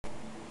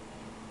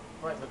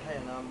Right, okay,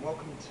 and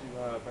welcome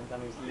to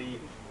Brendano Lee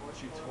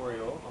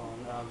tutorial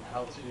on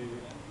how to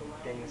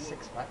gain a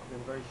six-pack within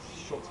a very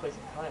short space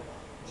of time.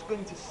 I'm just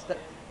going to step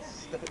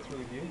it through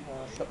with you,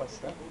 step by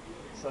step.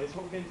 So it's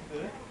what we're going to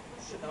do.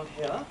 Sit down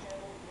here.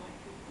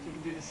 So you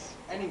can do this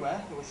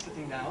anywhere that we're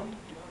sitting down.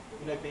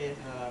 You know, be it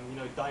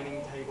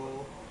dining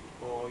table,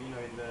 or in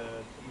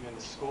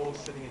the school,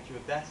 sitting at your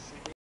desk,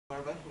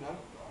 wherever.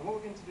 And what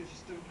we're going to do is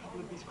just do a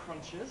couple of these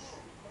crunches,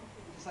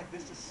 just like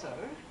this, just so.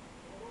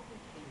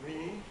 3, 4,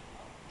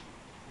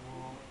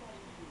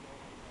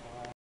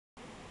 5,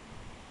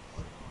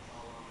 6,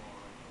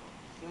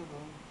 7,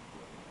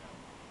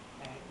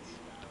 8, 9,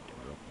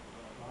 10.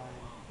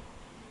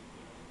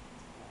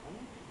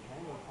 Okay,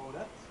 we'll hold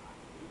it.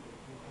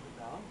 We'll put it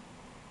down.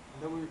 And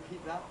then we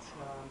repeat that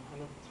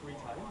another 3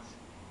 times.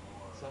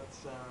 So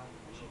it's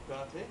actually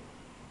 30.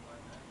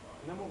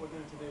 And then what we're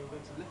going to do, we're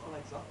going to lift the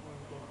legs up, and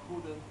we're going to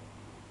pull the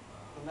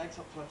legs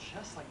up to our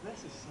chest like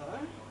this, as so.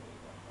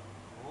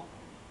 4,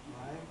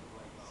 5,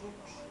 6,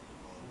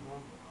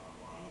 7,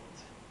 8,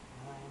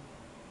 9,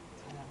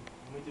 10.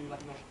 And we do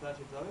like another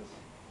 30 of those.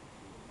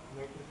 And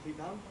then we put the feet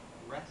down,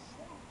 rest,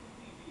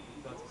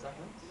 30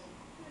 seconds.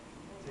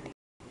 Take it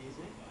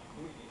easy.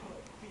 And we put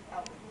the feet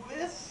out like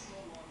this,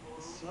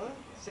 so.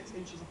 6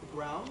 inches off the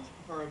ground,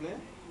 preferably.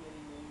 And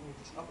we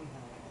just up and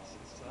down like this,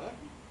 so.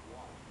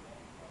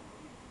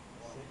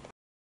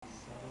 6,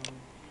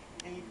 7,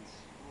 8,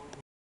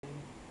 9,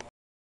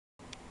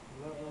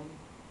 11,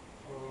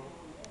 12,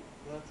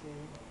 13,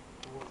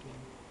 14,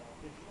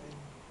 15,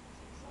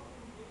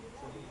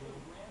 16, 17,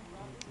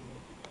 18,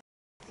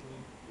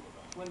 19,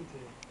 20.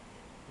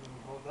 And we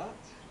hold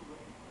that.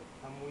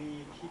 And we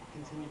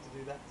continue to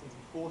do that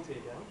until 40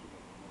 again.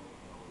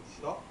 We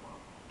stop.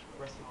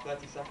 Rest for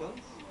 30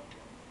 seconds.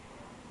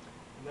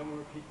 And then we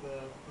repeat the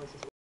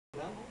process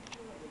again.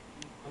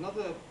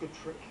 Another good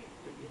trick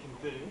that we can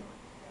do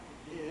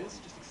is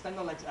just extend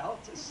our legs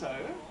out, so,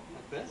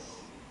 like this.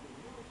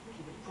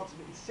 Keep it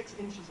approximately 6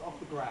 inches off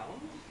the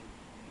ground.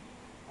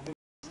 And then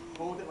just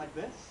hold it like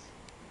this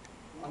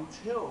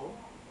until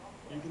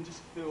you can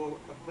just feel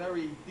a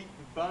very deep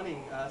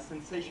burning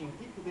sensation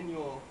deep within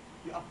your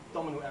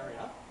abdominal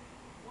area.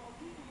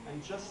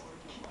 And just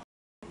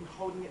keep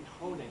holding it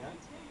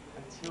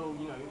until,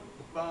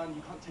 the burn,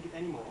 you can't take it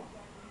anymore.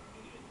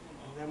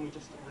 And then we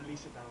just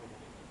release it down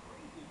again.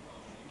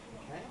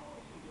 Okay?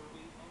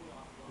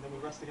 And then we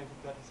rest again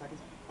for 30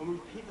 seconds. And we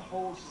repeat the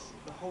whole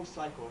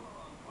cycle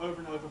over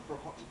and over for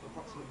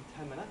approximately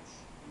 10 minutes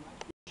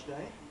each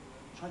day.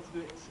 Try to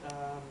do it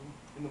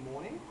in the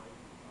morning,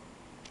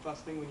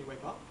 first thing when you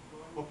wake up,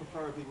 or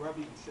preferably wherever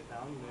you can sit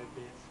down,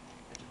 be it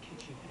at your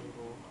kitchen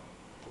table,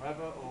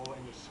 wherever, or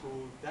in your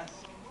school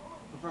desk,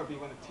 preferably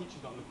when the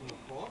teacher's not looking,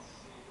 of course.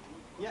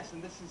 Yes,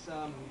 and this is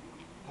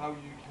how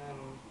you can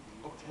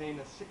obtain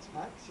a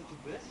six-pack such as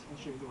this. I'll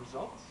show you the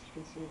results.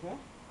 You can see here.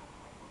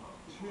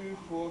 2,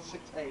 4,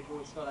 6, 8.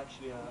 Well, it's not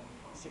actually a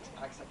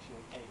six-pack, it's actually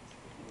an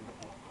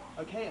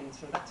 8. Okay, and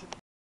so that's it.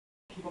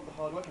 Keep up the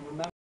hard work, and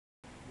remember,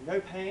 no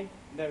pain,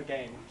 no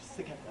gain. Just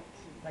stick at it.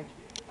 Thank you.